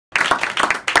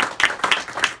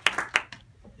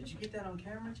get that on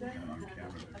camera, Jay? Yeah, on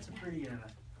camera. That's a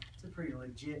pretty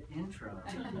legit intro.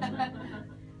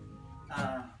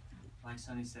 Like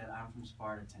Sonny said, I'm from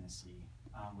Sparta, Tennessee,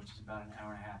 which is about an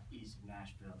hour and a half east of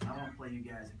Nashville. I want to play you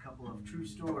guys a couple of true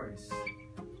stories.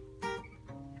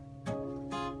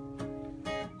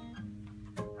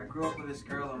 I grew up with this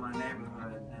girl in my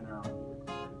neighborhood, and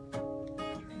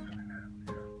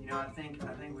you know, I think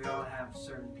we all have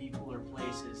certain people or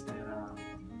places that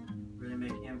really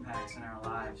make impacts in our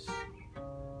lives.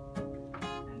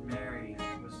 And Mary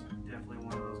was definitely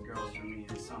one of those girls for me.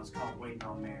 This song's called "Waiting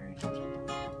on Mary."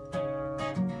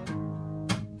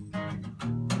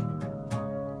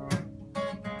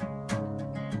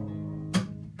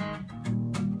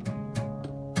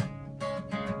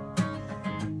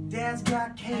 Dad's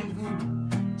got Voo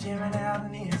jamming out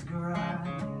in his garage.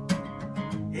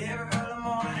 Every early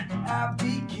morning I'll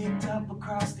be kicked up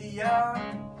across the yard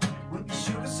with the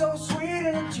sugar so sweet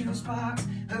in a juice box,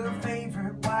 her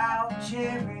favorite wild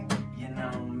cherry. You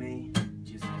know me,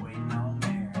 just waiting on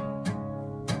Mary.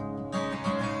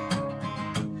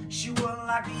 She wasn't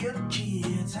like the other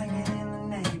kids hanging in the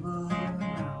neighborhood.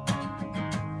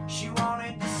 She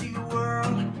wanted to see the world,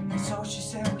 and so she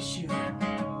said we should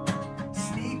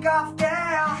sneak off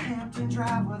down Hampton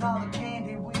Drive with all the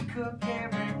candy we could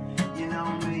carry. You know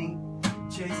me,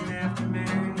 chasing after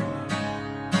Mary.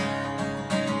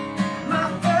 My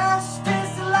first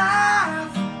taste of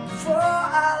life before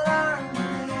I learned to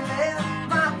live it.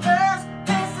 My first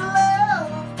taste of love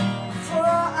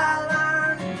before I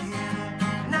learned to give it.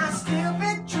 And I still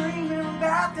be dreaming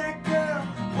about that girl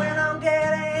when I'm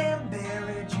dead and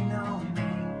buried. You know me,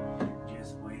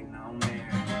 just waiting on Mary.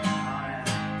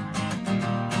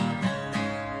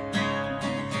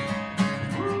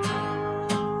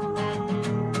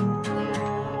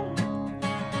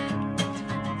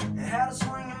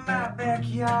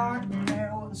 Backyard, but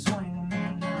Mary wouldn't swing me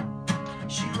now.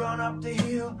 She run up the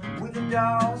hill with the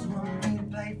dolls, wanted me to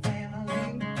play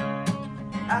family.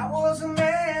 I was a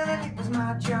man and it was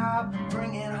my job,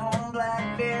 bringing home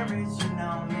blackberries. You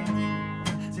know me,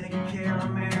 taking care of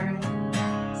Mary.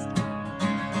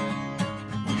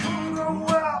 We couldn't grow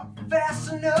up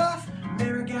fast enough.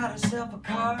 Mary got herself a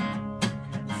car.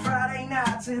 Friday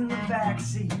nights in the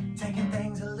backseat, taking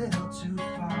things a little too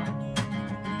far.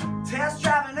 Test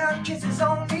driving her, kisses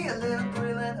on me, a little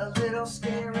thrilling, a little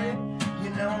scary. You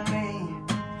know me,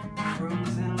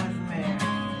 cruising with Mary.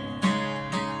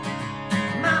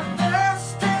 My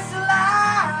first taste of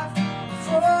life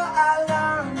before I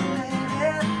learned to live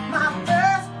it. My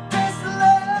first taste of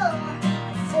love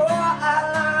before I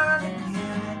learned to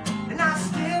give it. And I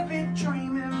still be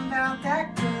dreaming about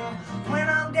that girl when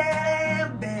I'm dead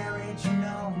and buried. You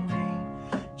know me,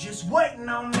 just waiting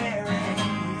on Mary.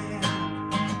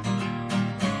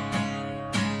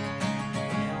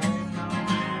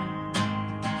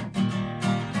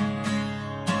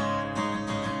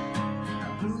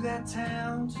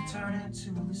 Town to turn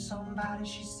into somebody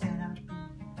she said I'd be,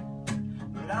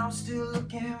 but I'm still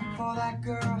looking for that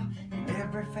girl in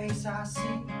every face I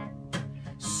see.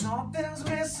 Something's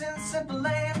missing, simple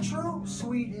and true,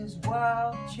 sweet as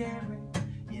wild cherry.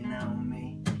 You know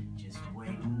me, just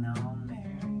waiting on me.